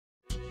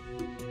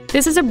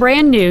This is a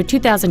brand new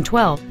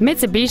 2012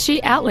 Mitsubishi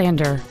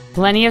Outlander.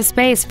 Plenty of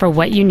space for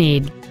what you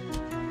need.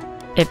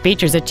 It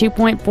features a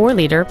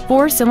 2.4-liter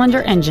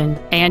four-cylinder engine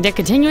and a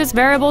continuous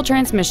variable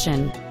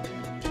transmission.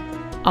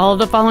 All of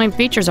the following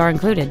features are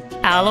included: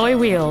 alloy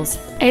wheels,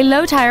 a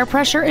low tire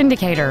pressure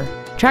indicator,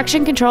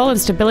 traction control and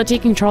stability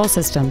control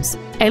systems,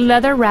 a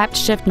leather-wrapped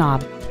shift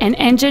knob, an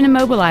engine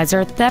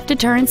immobilizer theft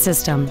deterrent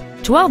system,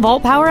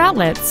 12-volt power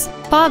outlets,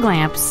 fog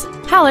lamps,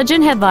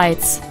 halogen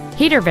headlights,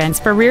 heater vents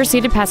for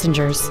rear-seated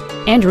passengers,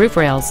 and roof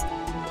rails.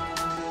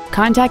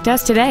 Contact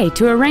us today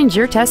to arrange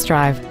your test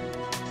drive.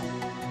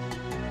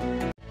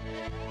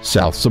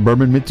 South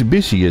Suburban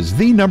Mitsubishi is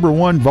the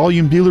 #1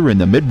 volume dealer in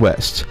the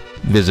Midwest.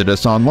 Visit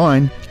us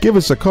online, give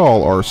us a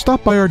call, or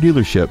stop by our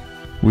dealership.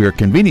 We are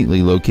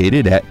conveniently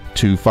located at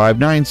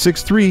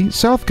 25963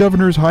 South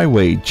Governors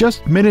Highway,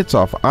 just minutes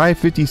off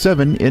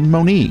I-57 in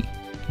Monee.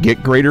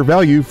 Get greater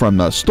value from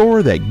the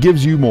store that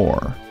gives you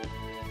more.